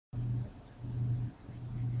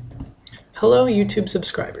Hello YouTube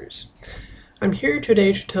subscribers. I'm here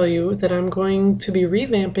today to tell you that I'm going to be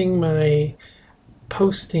revamping my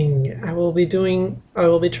posting. I will be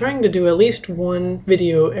trying to do at least one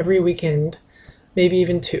video every weekend, maybe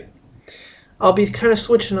even two. I'll be kind of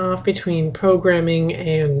switching off between programming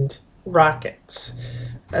and rockets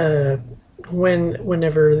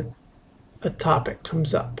whenever a topic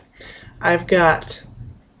comes up. I've got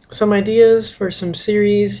some ideas for some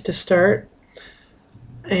series to start,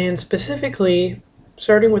 and specifically,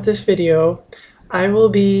 starting with this video, I will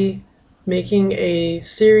be making a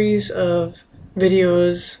series of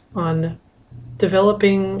videos on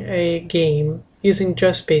developing a game using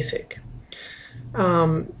Just Basic.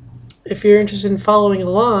 If you're interested in following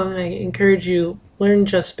along, I encourage you learn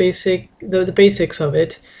Just Basic, the basics of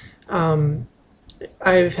it.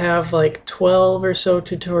 I have like 12 or so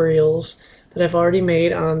tutorials that I've already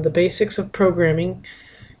made on the basics of programming.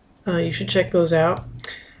 You should check those out.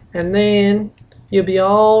 And then you'll be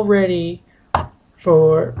all ready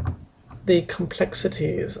for the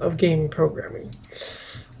complexities of game programming.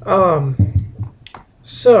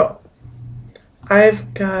 So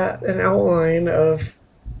I've got an outline of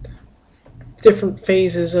different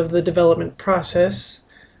phases of the development process.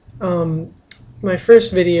 My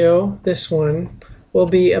first video, this one, will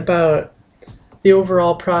be about the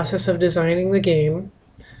overall process of designing the game,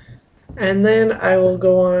 and then I will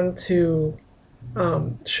go on to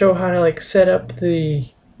show how to set up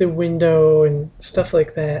the window and stuff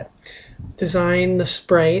like that, design the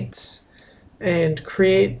sprites, and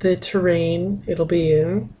create the terrain it'll be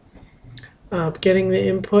in, getting the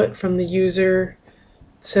input from the user,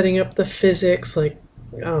 setting up the physics, like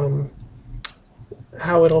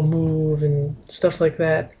how it'll move and stuff like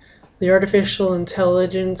that, the artificial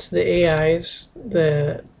intelligence, the AIs,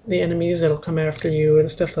 the enemies that'll come after you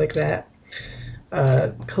and stuff like that,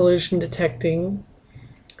 collision detecting,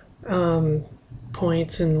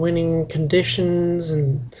 points and winning conditions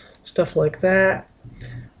and stuff like that.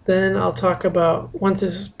 Then I'll talk about, once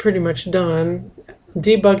it's pretty much done,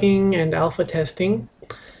 debugging and alpha testing.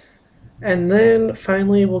 And then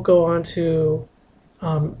finally we'll go on to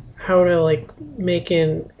how to make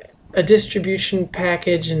a distribution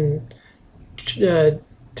package and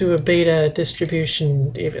do a beta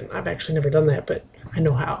distribution even. I've actually never done that, but I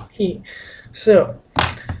know how. So,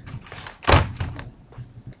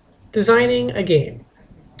 designing a game.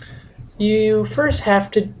 You first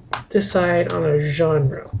have to decide on a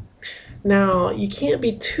genre. Now, you can't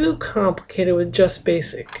be too complicated with Just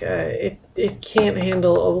Basic. It can't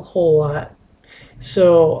handle a whole lot.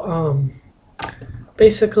 So,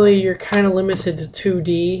 basically, you're kind of limited to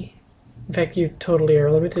 2D. In fact, you totally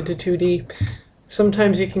are limited to 2D.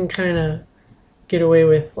 Sometimes you can kind of get away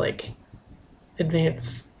with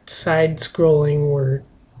advanced side-scrolling where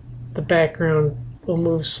the background will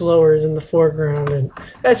move slower than the foreground, and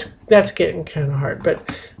that's getting kind of hard. But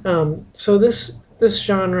so this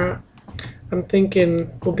genre, I'm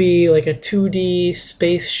thinking, will be like a 2D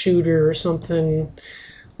space shooter or something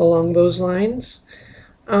along those lines.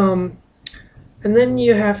 And then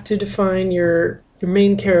you have to define your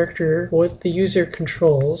main character, what the user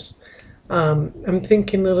controls. I'm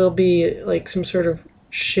thinking it'll be like some sort of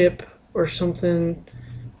ship or something,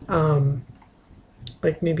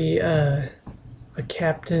 like maybe a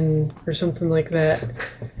captain or something like that.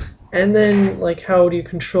 And then how do you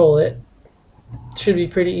control it? Should be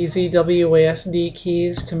pretty easy. WASD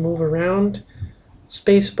keys to move around,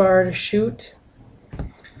 spacebar to shoot.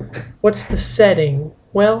 What's the setting?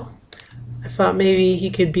 Well, I thought maybe he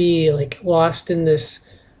could be lost in this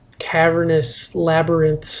cavernous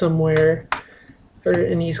labyrinth somewhere,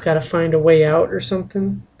 and he's got to find a way out or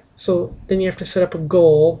something. So then you have to set up a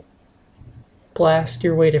goal, blast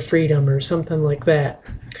your way to freedom or something like that.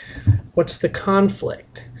 What's the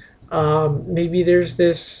conflict? Maybe there's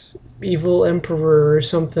this evil emperor or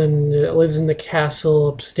something that lives in the castle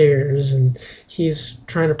upstairs, and he's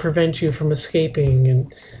trying to prevent you from escaping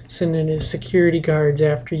and sending his security guards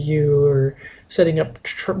after you, or setting up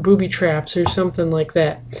booby traps or something like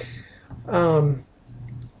that.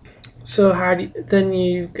 So then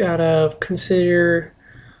you gotta consider,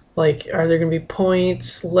 are there gonna be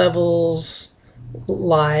points, levels,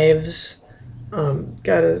 lives?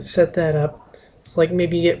 Gotta set that up.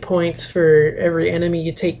 Maybe you get points for every enemy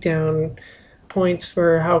you take down, points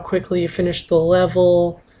for how quickly you finish the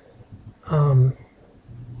level.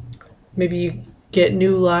 Maybe you get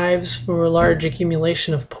new lives for a large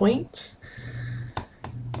accumulation of points.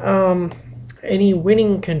 Any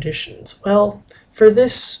winning conditions? Well, for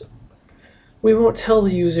this, we won't tell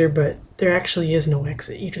the user, but there actually is no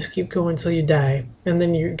exit. You just keep going until you die, and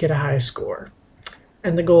then you get a high score.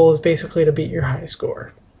 And the goal is basically to beat your high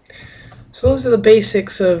score. So those are the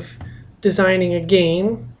basics of designing a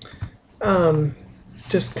game.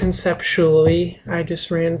 Just conceptually, I just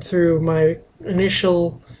ran through my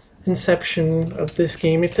initial inception of this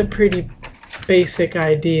game. It's a pretty basic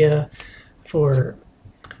idea for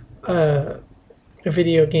a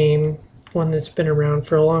video game, one that's been around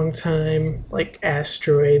for a long time, like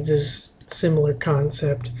Asteroids is a similar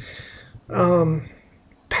concept.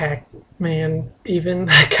 Pac-Man even,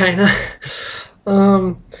 kind of.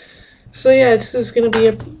 So yeah, it's just going to be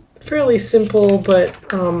a fairly simple but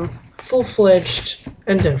full-fledged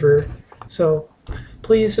endeavor. So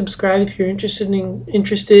please subscribe if you're interested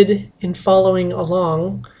in following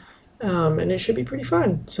along, and it should be pretty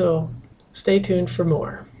fun. So stay tuned for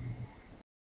more.